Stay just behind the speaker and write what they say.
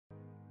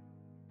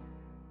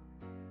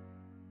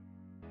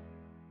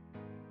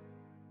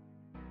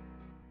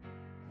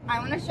I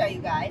want to show you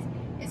guys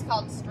is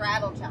called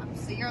straddle jump.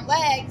 So your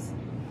legs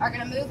are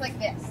going to move like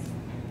this.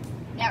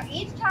 Now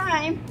each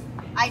time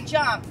I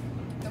jump,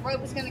 the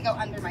rope is going to go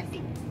under my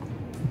feet.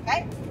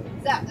 Okay?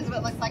 So this is what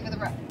it looks like with a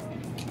rope.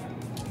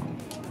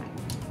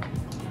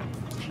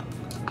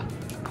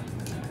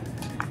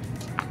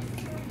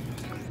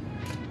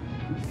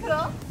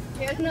 Cool.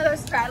 Here's another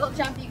straddle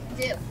jump you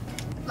can do.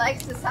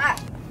 Legs to side.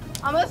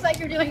 Almost like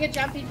you're doing a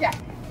jumping jack.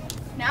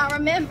 Now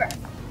remember,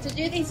 to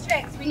do these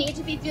tricks, we need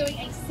to be doing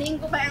a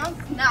single bounce,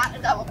 not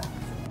a double bounce.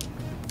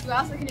 You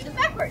also can do this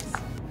backwards.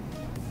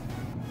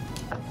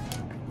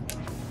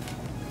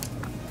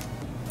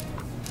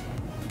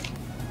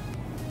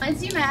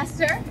 Once you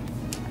master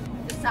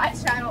the side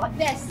straddle like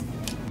this,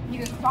 you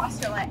can cross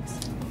your legs.